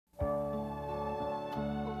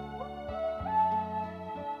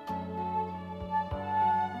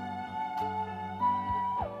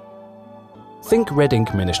Think Red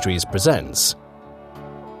Ink Ministries presents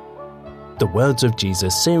the Words of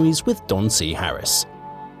Jesus series with Don C. Harris.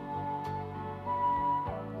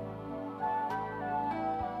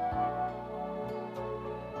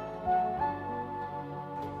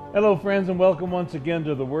 Hello friends, and welcome once again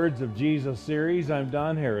to the Words of Jesus series. I'm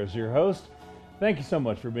Don Harris, your host. Thank you so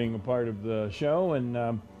much for being a part of the show.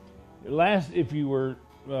 And if you were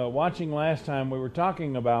watching last time, we were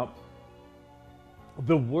talking about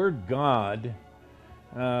the word God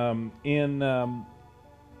in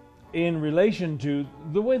relation to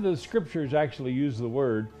the way the scriptures actually use the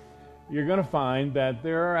word. You're going to find that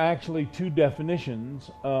there are actually two definitions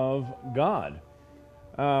of God.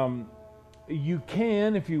 You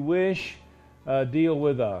can, if you wish, deal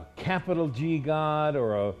with a capital G God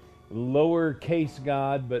or a lowercase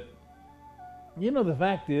God, but you know the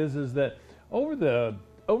fact is that over the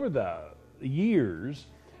years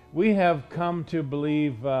we have come to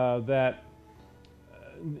believe that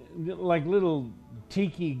like little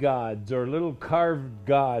tiki gods or little carved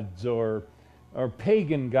gods or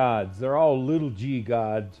pagan gods, they're all little g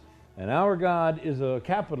gods, and our God is a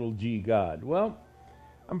capital G God. Well,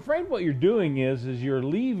 I'm afraid what you're doing is you're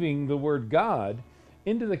leaving the word God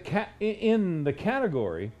into in the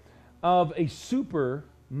category of a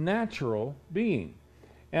supernatural being.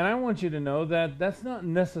 And I want you to know that that's not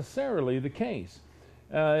necessarily the case.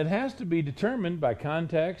 It has to be determined by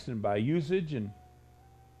context and by usage, and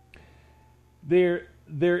there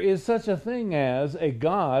is such a thing as a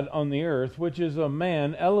God on the earth, which is a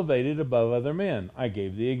man elevated above other men. I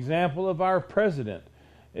gave the example of our president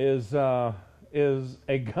is a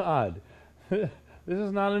God. This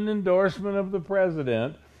is not an endorsement of the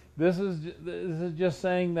president. This is just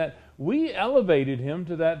saying that we elevated him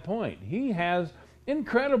to that point. He has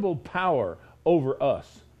incredible power over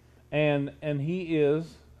us, and he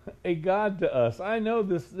is a God to us. I know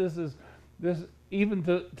this even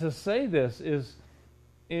to say this is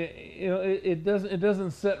it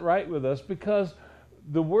doesn't sit right with us, because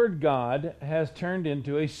the word God has turned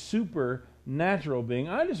into a supernatural being.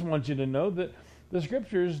 I just want you to know that the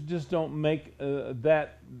scriptures just don't make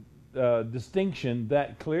that distinction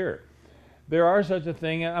that clear. There are such a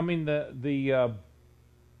thing. I mean, the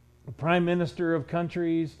prime minister of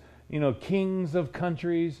countries, kings of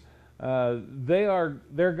countries,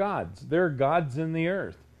 they're gods. They're gods in the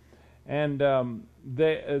earth, and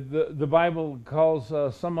the Bible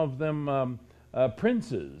calls some of them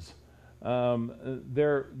princes.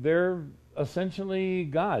 They're essentially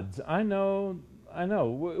gods. I know.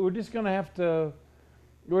 We're just going to have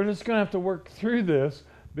to work through this,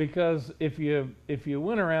 because if you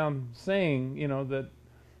went around saying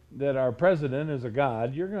that our president is a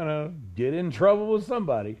god, you're going to get in trouble with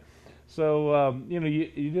somebody. So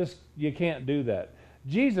you can't do that.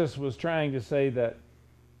 Jesus was trying to say that.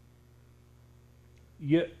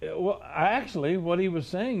 Actually, what he was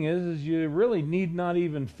saying is you really need not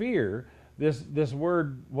even fear this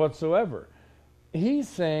word whatsoever. He's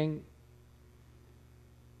saying,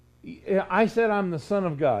 I said I'm the Son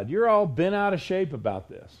of God. You're all bent out of shape about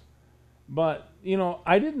this. But,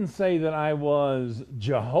 I didn't say that I was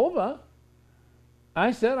Jehovah.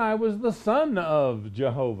 I said I was the Son of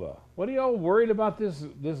Jehovah. What are y'all worried about this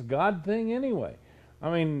God thing anyway? I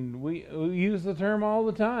mean, we use the term all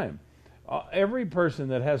the time. Every person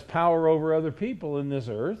that has power over other people in this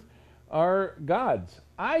earth are gods.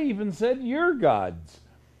 I even said you're gods,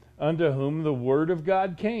 unto whom the word of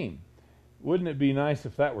God came. Wouldn't it be nice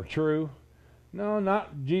if that were true? No,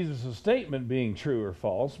 not Jesus' statement being true or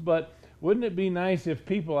false, but wouldn't it be nice if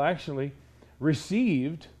people actually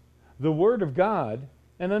received the word of God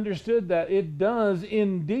and understood that it does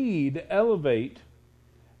indeed elevate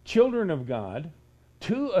children of God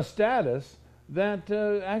to a status that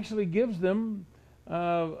actually gives them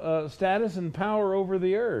status and power over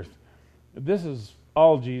the earth? This is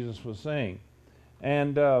all Jesus was saying.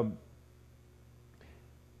 And the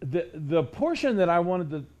portion that I wanted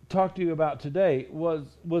to talk to you about today was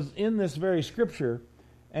in this very scripture,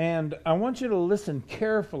 and I want you to listen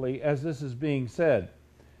carefully as this is being said.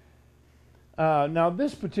 Now,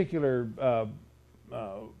 this particular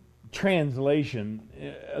translation,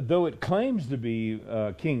 though it claims to be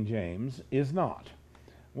King James, is not.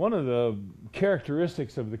 One of the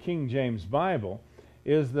characteristics of the King James Bible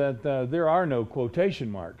is that there are no quotation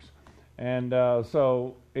marks, and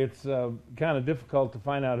so it's kind of difficult to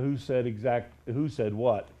find out who said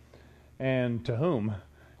what and to whom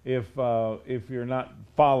if you're not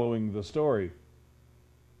following the story.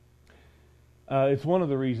 It's one of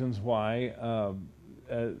the reasons why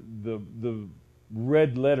the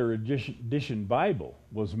red letter edition Bible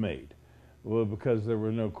was made, well, because there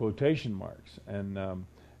were no quotation marks, and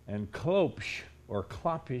and Klopsch, or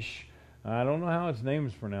Kloppisch, I don't know how its name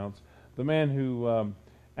is pronounced, the man who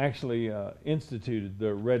actually instituted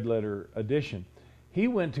the red letter edition. He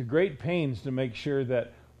went to great pains to make sure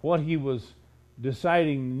that what he was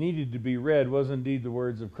deciding needed to be read was indeed the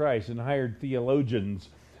words of Christ, and hired theologians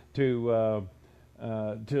to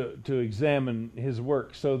examine his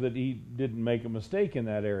work so that he didn't make a mistake in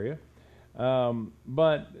that area.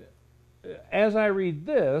 But as I read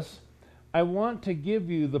this, I want to give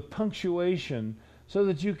you the punctuation so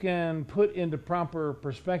that you can put into proper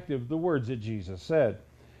perspective the words that Jesus said.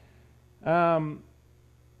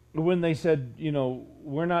 When they said,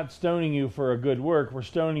 we're not stoning you for a good work, we're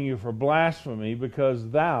stoning you for blasphemy, because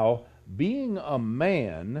thou, being a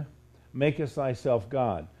man, makest thyself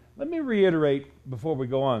God. Let me reiterate before we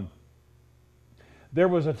go on. There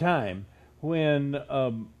was a time when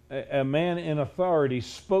a man in authority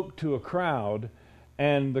spoke to a crowd,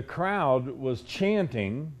 and the crowd was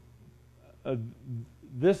chanting,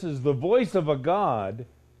 this is the voice of a God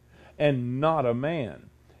and not a man.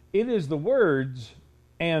 It is the words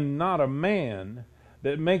and not a man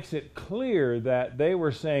that makes it clear that they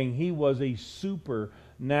were saying he was a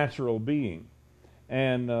supernatural being.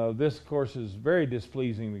 And this, of course, is very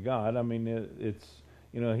displeasing to God. I mean,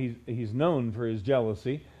 he's known for his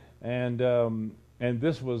jealousy, and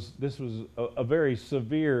this was a very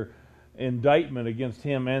severe indictment against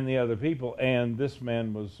him and the other people. And this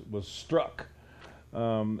man was struck,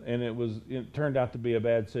 and it turned out to be a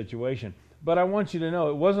bad situation. But I want you to know,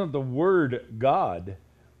 it wasn't the word God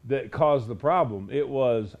that caused the problem. It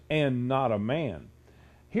was, and not a man.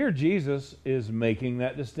 Here Jesus is making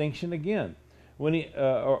that distinction again. When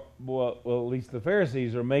at least the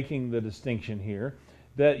Pharisees are making the distinction here,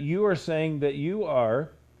 that you are saying that you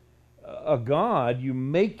are a God, you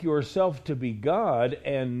make yourself to be God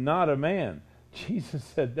and not a man. Jesus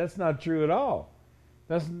said that's not true at all.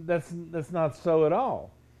 That's not so at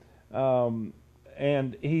all.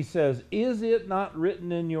 And he says, is it not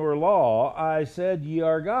written in your law, I said ye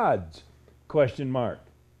are gods? Question mark.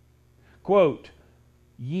 Quote,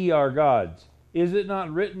 ye are gods. Is it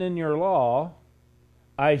not written in your law,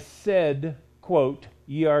 I said, quote,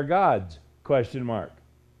 ye are gods? Question mark.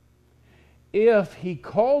 If he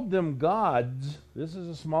called them gods, this is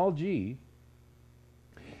a small g,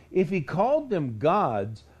 if he called them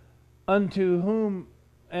gods, unto whom,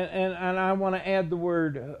 and I want to add the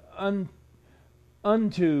word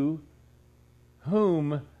unto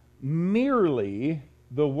whom merely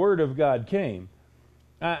the word of God came.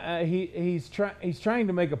 He's trying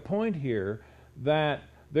to make a point here that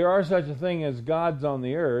there are such a thing as gods on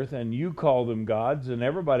the earth, and you call them gods, and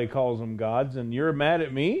everybody calls them gods, and you're mad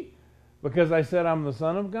at me because I said I'm the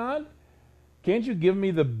Son of God? Can't you give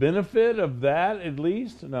me the benefit of that at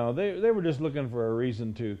least? No, they were just looking for a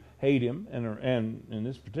reason to hate him, and in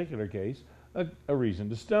this particular case, a reason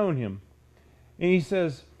to stone him. And he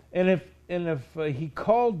says, and if he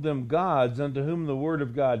called them gods unto whom the word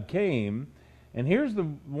of God came, and here's the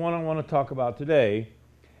one I want to talk about today,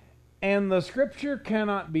 and the scripture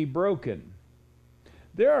cannot be broken.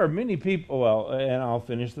 There are many people, and I'll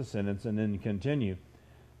finish the sentence and then continue.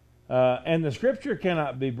 And the scripture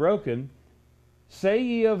cannot be broken. Say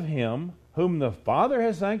ye of him whom the Father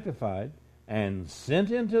has sanctified and sent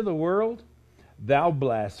into the world, thou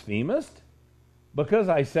blasphemest, because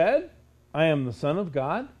I said, I am the Son of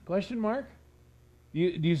God? Question mark. Do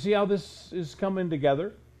you see how this is coming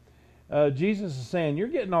together? Jesus is saying, you're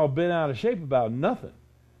getting all bent out of shape about nothing.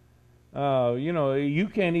 You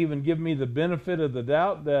can't even give me the benefit of the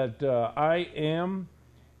doubt that I am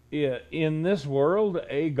in this world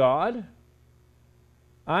a God.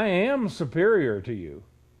 I am superior to you.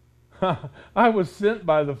 I was sent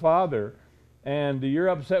by the Father, and you're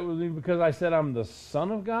upset with me because I said I'm the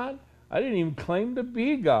Son of God? I didn't even claim to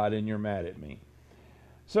be God, and you're mad at me.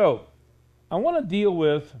 So, I want to deal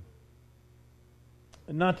with,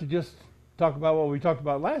 not to just talk about what we talked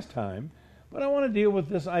about last time, but I want to deal with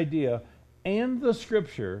this idea, and the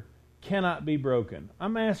scripture cannot be broken.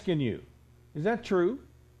 I'm asking you, is that true?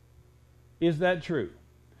 Is that true?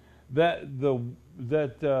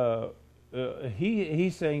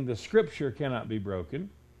 He's saying the scripture cannot be broken.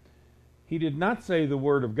 He did not say the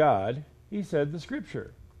word of God. He said the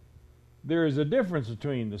scripture. There is a difference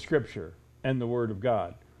between the scripture and the word of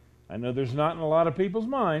God. I know there's not in a lot of people's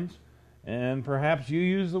minds, and perhaps you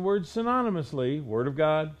use the word synonymously. Word of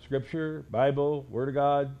God, scripture, Bible, word of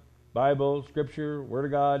God, Bible, scripture, word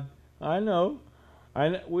of God. I know.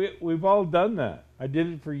 We've all done that. I did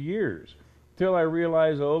it for years till I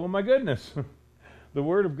realized, oh my goodness, the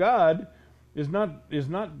word of God is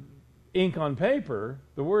not ink on paper.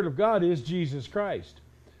 The word of God is Jesus Christ.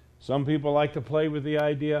 Some people like to play with the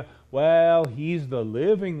idea, well, he's the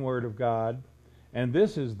living Word of God, and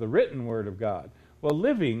this is the written Word of God. Well,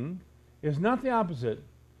 living is not the opposite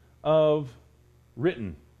of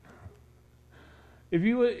written. If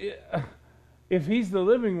he's the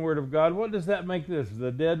living Word of God, what does that make this?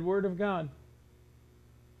 The dead Word of God?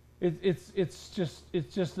 It's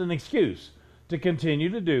just an excuse to continue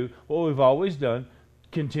to do what we've always done,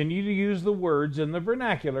 continue to use the words in the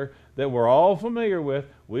vernacular that we're all familiar with.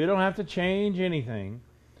 We don't have to change anything.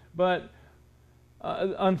 But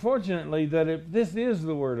unfortunately, that if this is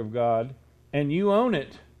the Word of God and you own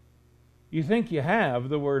it, you think you have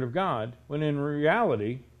the Word of God, when in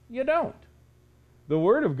reality, you don't. The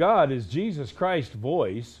Word of God is Jesus Christ's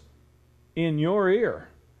voice in your ear.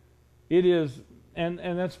 It is, and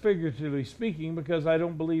that's figuratively speaking, because I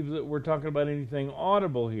don't believe that we're talking about anything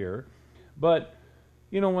audible here. But,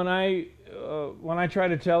 you know, when I try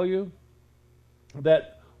to tell you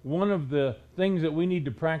that one of the things that we need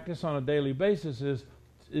to practice on a daily basis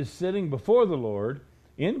is sitting before the Lord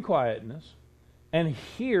in quietness and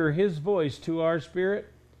hear His voice to our spirit,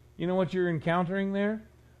 you know what you're encountering there?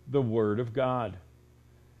 The Word of God.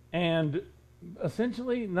 And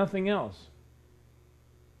essentially nothing else.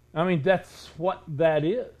 I mean, that's what that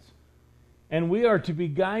is. And we are to be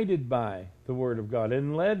guided by the Word of God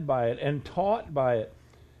and led by it and taught by it.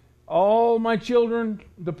 All my children,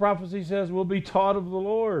 the prophecy says, will be taught of the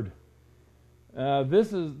Lord.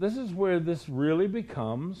 This is where this really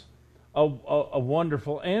becomes a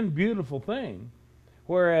wonderful and beautiful thing,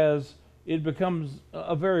 whereas it becomes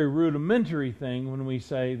a very rudimentary thing when we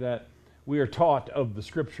say that we are taught of the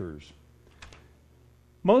Scriptures.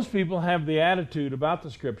 Most people have the attitude about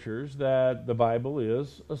the Scriptures that the Bible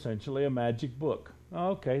is essentially a magic book.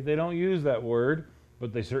 Okay, they don't use that word,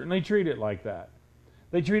 but they certainly treat it like that.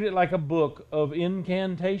 They treat it like a book of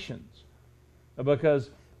incantations.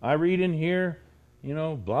 Because I read in here, you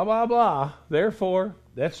know, blah, blah, blah, therefore,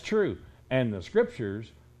 that's true. And the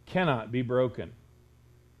Scriptures cannot be broken.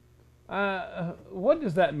 What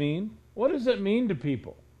does that mean? What does it mean to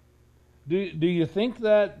people? Do you think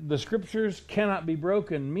that the Scriptures cannot be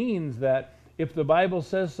broken means that if the Bible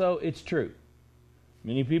says so, it's true?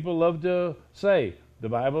 Many people love to say, the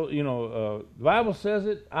Bible, the Bible says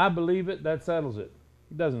it, I believe it, that settles it.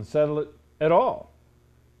 It doesn't settle it at all.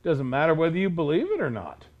 It doesn't matter whether you believe it or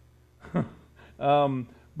not.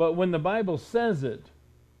 But when the Bible says it,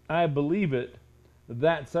 I believe it,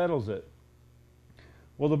 that settles it.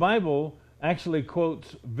 Well, the Bible actually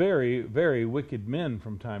quotes very, very wicked men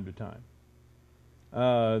from time to time.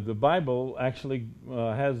 The Bible actually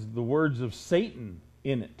has the words of Satan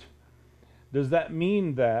in it. Does that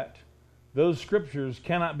mean that those Scriptures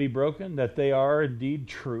cannot be broken, that they are indeed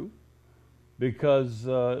true because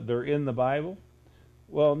they're in the Bible?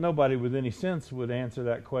 Well, nobody with any sense would answer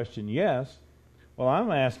that question yes. Well,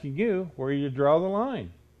 I'm asking you where you draw the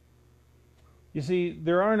line. You see,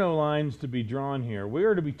 there are no lines to be drawn here. We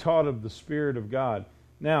are to be taught of the Spirit of God.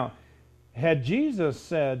 Now, had Jesus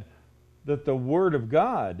said that the Word of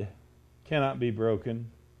God cannot be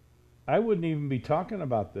broken, I wouldn't even be talking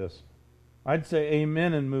about this. I'd say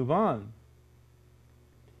amen and move on.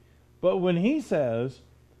 But when He says,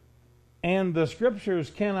 and the Scriptures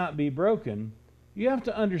cannot be broken, you have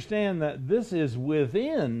to understand that this is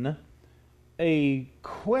within a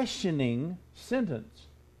questioning sentence.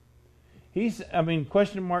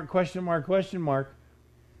 Question mark, question mark, question mark.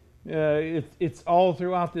 It's all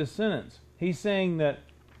throughout this sentence. He's saying that,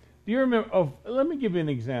 do you remember, let me give you an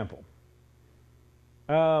example.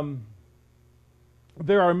 There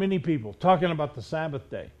are many people, talking about the Sabbath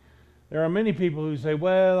day, there are many people who say,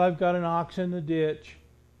 well, I've got an ox in the ditch.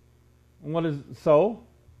 What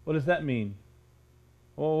does that mean?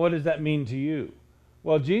 Well, what does that mean to you?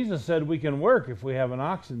 Well, Jesus said we can work if we have an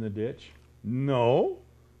ox in the ditch. No,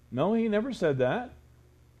 He never said that.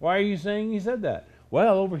 Why are you saying He said that?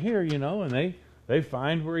 Well, over here, and they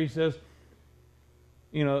find where He says,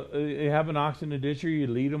 you have an ox in the ditch, or you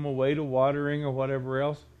lead them away to watering or whatever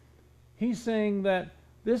else. He's saying that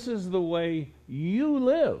this is the way you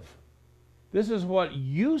live. This is what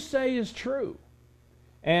you say is true.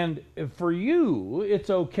 And for you, it's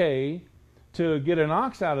okay to get an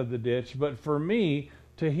ox out of the ditch, but for me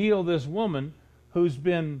to heal this woman who's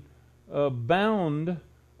been bound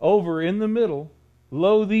over in the middle,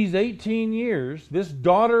 these 18 years, this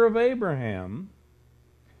daughter of Abraham,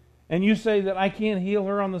 and you say that I can't heal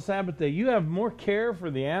her on the Sabbath day. You have more care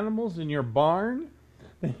for the animals in your barn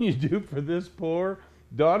than you do for this poor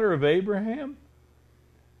daughter of Abraham?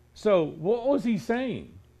 So what was He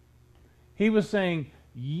saying? He was saying,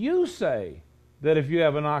 you say that if you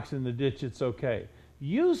have an ox in the ditch, it's okay.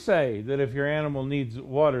 You say that if your animal needs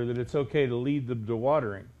water, that it's okay to lead them to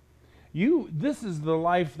watering. This is the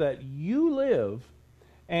life that you live,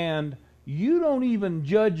 and you don't even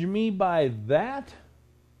judge me by that?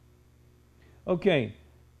 Okay,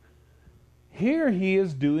 here he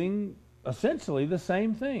is doing essentially the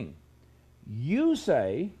same thing. You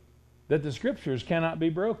say that the Scriptures cannot be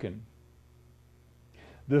broken.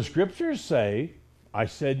 The Scriptures say, I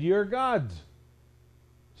said you're gods.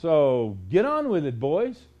 So get on with it,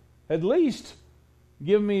 boys. At least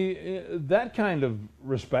give me that kind of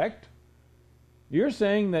respect. You're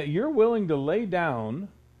saying that you're willing to lay down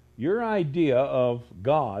your idea of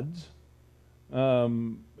gods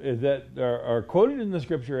that are quoted in the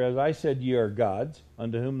Scripture as, I said ye are gods,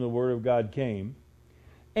 unto whom the Word of God came,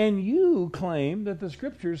 and you claim that the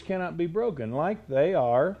Scriptures cannot be broken, like they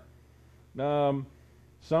are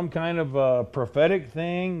some kind of a prophetic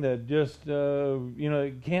thing that just,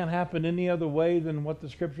 it can't happen any other way than what the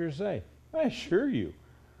Scriptures say. I assure you,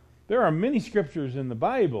 there are many Scriptures in the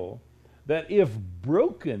Bible that if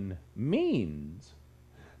broken means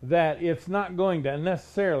that it's not going to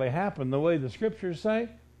necessarily happen the way the Scriptures say,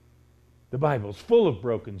 the Bible's full of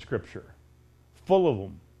broken Scripture. Full of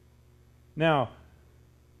them. Now,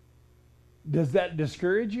 does that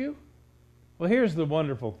discourage you? Well, here's the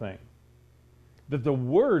wonderful thing. That the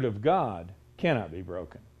Word of God cannot be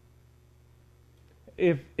broken.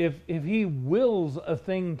 If He wills a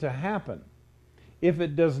thing to happen, if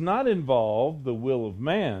it does not involve the will of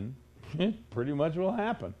man, it pretty much will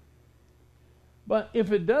happen. But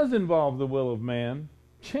if it does involve the will of man,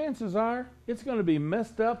 chances are it's going to be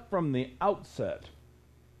messed up from the outset.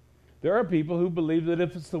 There are people who believe that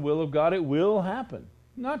if it's the will of God, it will happen.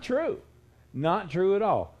 Not true. Not true at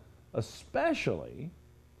all. Especially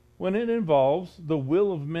when it involves the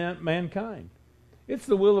will of mankind. It's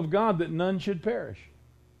the will of God that none should perish.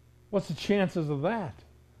 What's the chances of that?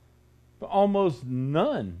 Almost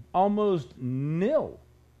none. Almost nil.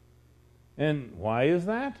 And why is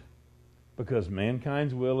that? Because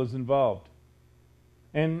mankind's will is involved.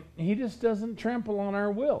 And He just doesn't trample on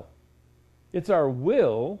our will. It's our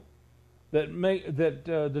will that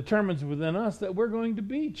determines within us that we're going to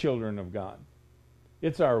be children of God.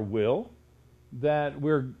 It's our will that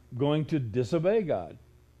we're going to disobey God.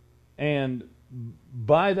 And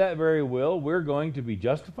by that very will, we're going to be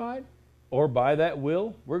justified, or by that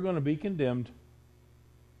will, we're going to be condemned.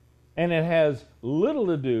 And it has little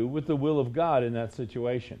to do with the will of God in that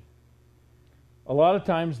situation. A lot of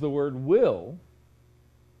times the word will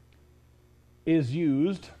is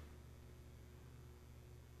used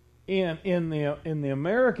in the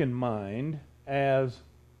American mind as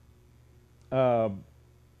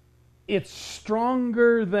it's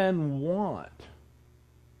stronger than want.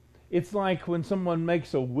 It's like when someone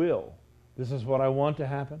makes a will. This is what I want to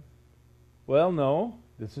happen. Well, no,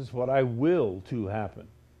 this is what I will to happen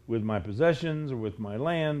with my possessions or with my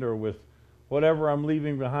land or with whatever I'm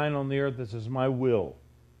leaving behind on the earth. This is my will.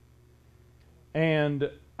 And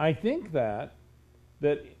I think that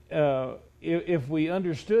if we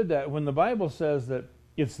understood that when the Bible says that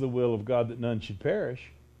it's the will of God that none should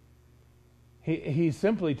perish, He's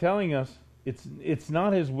simply telling us it's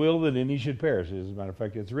not His will that any should perish. As a matter of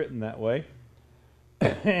fact, it's written that way.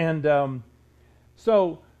 And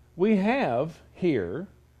so we have here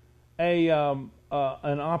an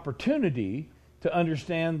opportunity to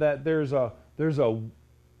understand that there's a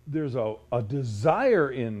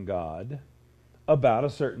desire in God about a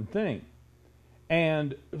certain thing.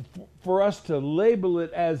 And for us to label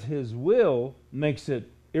it as His will makes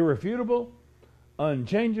it irrefutable,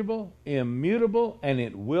 unchangeable, immutable, and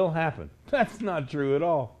it will happen. That's not true at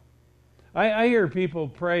all. I hear people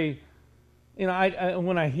pray, when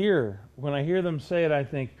I hear them say it, I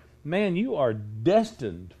think, man, you are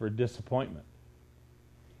destined for disappointment.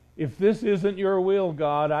 If this isn't your will,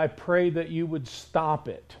 God, I pray that you would stop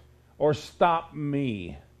it or stop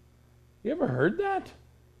me. You ever heard that?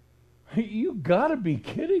 You gotta be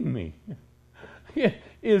kidding me.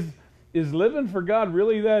 Is living for God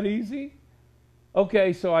really that easy?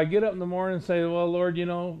 Okay, so I get up in the morning and say, well, Lord,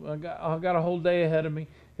 I've got a whole day ahead of me.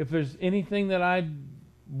 If there's anything that I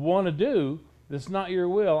want to do that's not your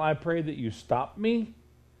will, I pray that you stop me.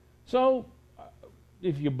 So,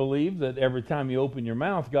 if you believe that every time you open your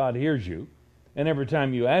mouth, God hears you, and every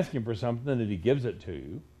time you ask Him for something that He gives it to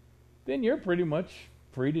you, then you're pretty much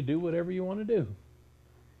free to do whatever you want to do.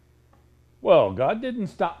 Well, God didn't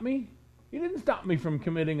stop me. He didn't stop me from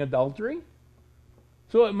committing adultery.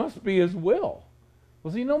 So it must be His will.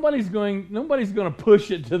 Well, see, nobody's going to push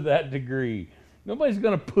it to that degree. Nobody's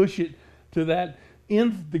going to push it to that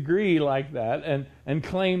nth degree like that and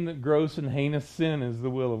claim that gross and heinous sin is the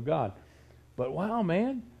will of God. But wow,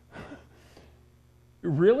 man,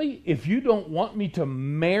 really? If you don't want me to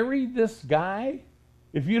marry this guy,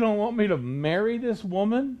 if you don't want me to marry this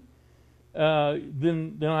woman,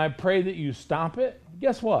 then I pray that you stop it.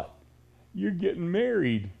 Guess what? You're getting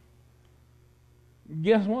married.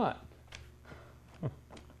 Guess what?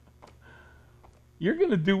 You're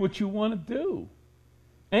going to do what you want to do.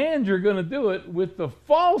 And you're going to do it with the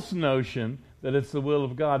false notion that it's the will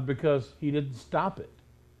of God because he didn't stop it.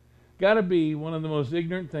 Got to be one of the most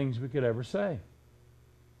ignorant things we could ever say.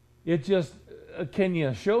 It just, can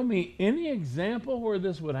you show me any example where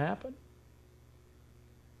this would happen?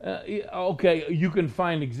 Okay, you can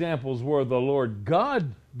find examples where the Lord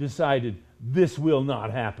God decided this will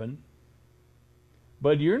not happen,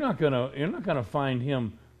 but you're not gonna find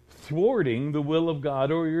him thwarting the will of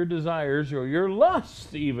God or your desires or your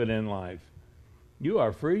lusts even in life. You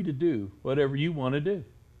are free to do whatever you want to do.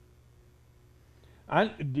 I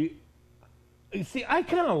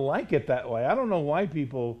kind of like it that way. I don't know why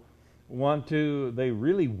people they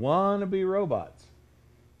really want to be robots.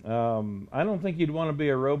 I don't think you'd want to be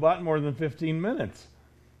a robot more than 15 minutes,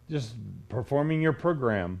 just performing your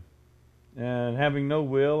program and having no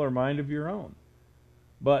will or mind of your own.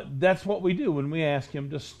 But that's what we do when we ask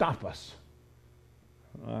him to stop us.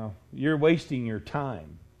 You're wasting your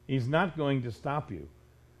time. He's not going to stop you.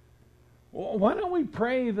 Well, why don't we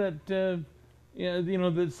pray that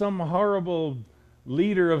that some horrible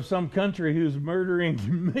leader of some country who's murdering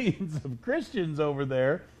millions of Christians over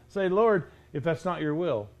there say, Lord, if that's not your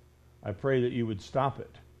will, I pray that you would stop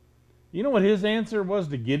it. You know what his answer was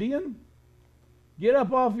to Gideon? Get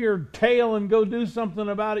up off your tail and go do something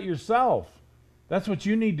about it yourself. That's what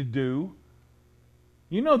you need to do.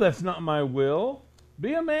 You know that's not my will.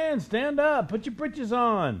 Be a man, stand up, put your breeches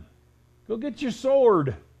on. Go get your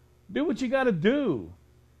sword. Do what you got to do.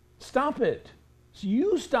 Stop it. So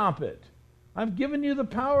you stop it. I've given you the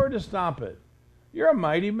power to stop it. You're a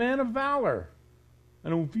mighty man of valor. I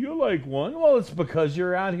don't feel like one. Well, it's because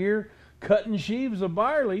you're out here cutting sheaves of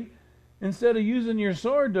barley instead of using your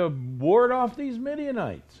sword to ward off these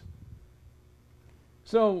Midianites.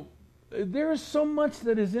 So there is so much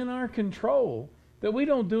that is in our control that we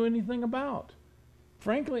don't do anything about.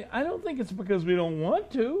 Frankly, I don't think it's because we don't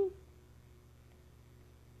want to.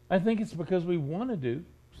 I think it's because we want to do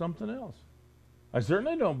something else. I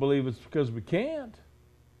certainly don't believe it's because we can't.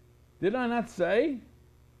 Did I not say?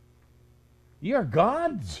 Ye are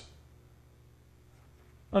gods,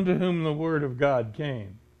 unto whom the word of God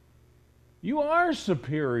came. You are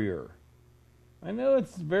superior. I know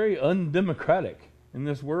it's very undemocratic in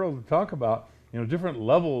this world to talk about, different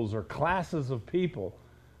levels or classes of people,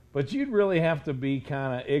 but you'd really have to be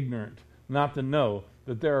kind of ignorant not to know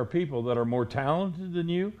that there are people that are more talented than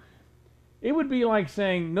you. It would be like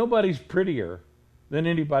saying nobody's prettier than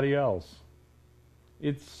anybody else.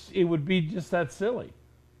 It would be just that silly.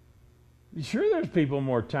 Sure, there's people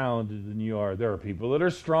more talented than you are. There are people that are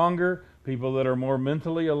stronger, people that are more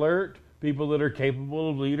mentally alert, people that are capable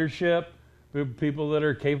of leadership, people that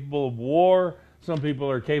are capable of war. Some people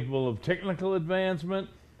are capable of technical advancement.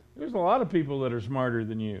 There's a lot of people that are smarter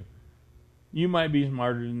than you. You might be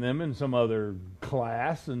smarter than them in some other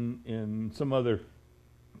class and in some other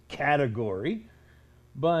category,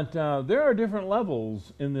 but there are different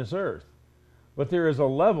levels in this earth. But there is a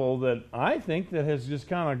level that I think that has just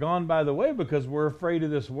kind of gone by the way because we're afraid of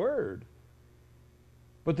this word.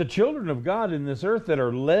 But the children of God in this earth that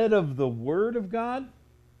are led of the word of God,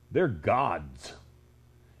 they're gods.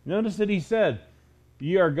 Notice that he said,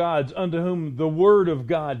 ye are gods unto whom the word of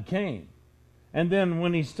God came. And then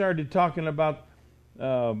when he started talking about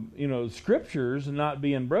scriptures and not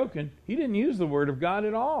being broken, he didn't use the word of God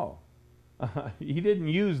at all. He didn't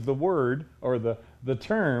use the word or the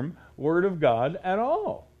term word of God at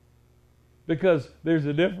all. Because there's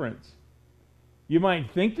a difference. You might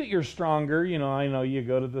think that you're stronger. I know you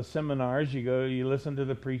go to the seminars, you listen to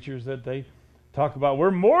the preachers that they talk about, we're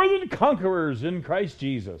more than conquerors in Christ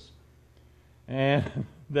Jesus. And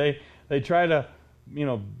they try to,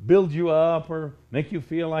 build you up or make you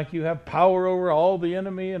feel like you have power over all the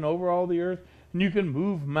enemy and over all the earth. And you can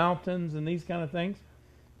move mountains and these kind of things.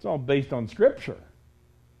 It's all based on Scripture,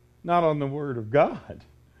 not on the Word of God.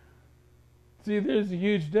 See, there's a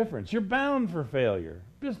huge difference. You're bound for failure.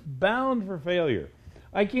 Just bound for failure.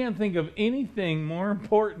 I can't think of anything more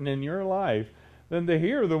important in your life than to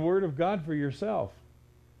hear the Word of God for yourself.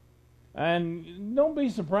 And don't be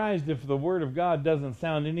surprised if the Word of God doesn't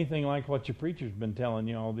sound anything like what your preacher's been telling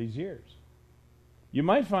you all these years. You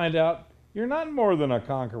might find out you're not more than a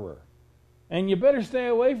conqueror. And you better stay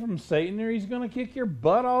away from Satan or he's going to kick your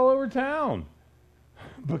butt all over town.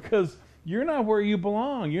 Because You're not where you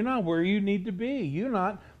belong. You're not where you need to be. You're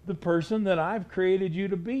not the person that I've created you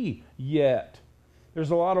to be yet.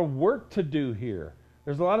 There's a lot of work to do here.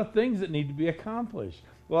 There's a lot of things that need to be accomplished.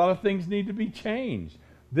 A lot of things need to be changed.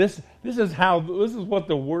 This is what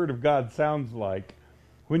the Word of God sounds like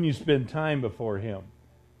when you spend time before Him.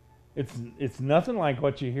 It's nothing like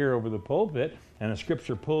what you hear over the pulpit and a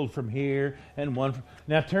scripture pulled from here and one.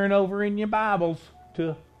 Now turn over in your Bibles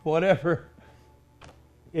to whatever.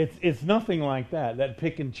 It's nothing like that. That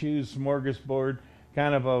pick and choose smorgasbord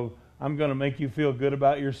kind of I'm going to make you feel good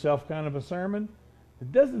about yourself kind of a sermon.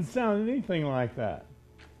 It doesn't sound anything like that.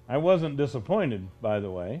 I wasn't disappointed, by the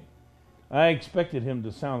way. I expected him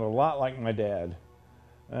to sound a lot like my dad.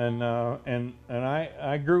 And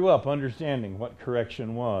I grew up understanding what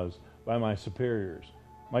correction was by my superiors.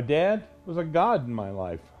 My dad was a god in my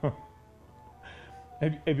life.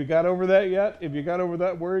 Have you got over that yet? Have you got over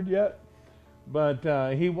that word yet?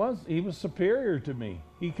 But he was superior to me.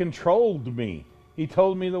 He controlled me. He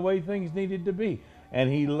told me the way things needed to be.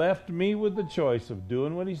 And he left me with the choice of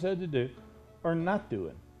doing what he said to do or not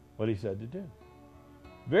doing what he said to do.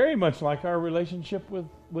 Very much like our relationship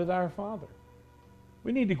with our Father.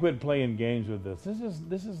 We need to quit playing games with this.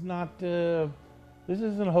 This isn't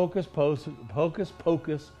hocus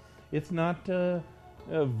pocus. It's not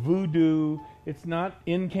voodoo. It's not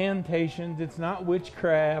incantations. It's not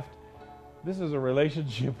witchcraft. This is a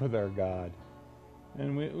relationship with our God,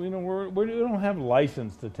 and we don't have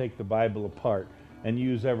license to take the Bible apart and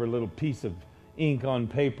use every little piece of ink on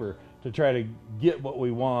paper to try to get what we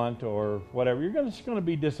want or whatever. You're just going to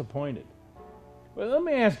be disappointed. But let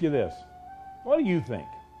me ask you this. What do you think?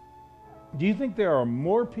 Do you think there are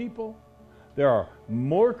more people, there are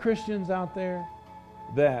more Christians out there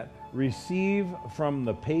that receive from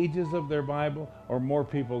the pages of their Bible, or more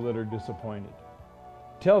people that are disappointed?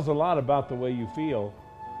 It tells a lot about the way you feel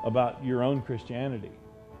about your own Christianity.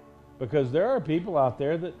 Because there are people out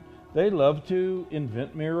there that they love to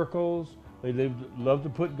invent miracles. They love to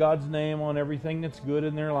put God's name on everything that's good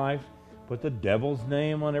in their life, put the devil's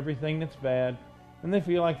name on everything that's bad, and they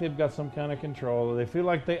feel like they've got some kind of control, or they feel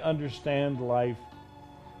like they understand life.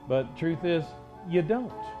 But truth is, you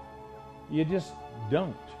don't. You just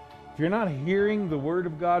don't. If you're not hearing the Word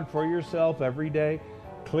of God for yourself every day,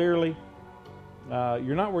 clearly,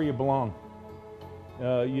 you're not where you belong.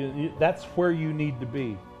 That's where you need to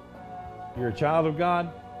be. You're a child of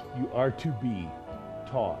God. You are to be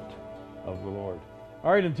taught of the Lord.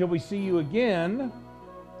 All right, until we see you again,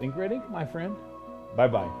 think red ink, my friend.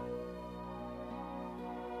 Bye-bye.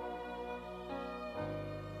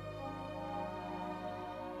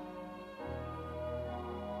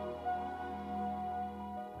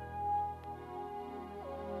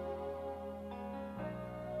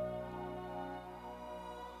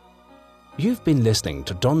 You've been listening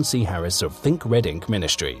to Don C. Harris of Think Red Ink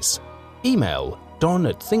Ministries. Email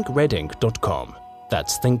don@thinkredink.com.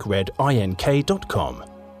 That's thinkredink.com.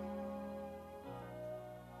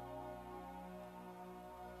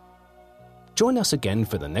 Join us again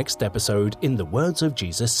for the next episode in the Words of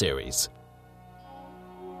Jesus series.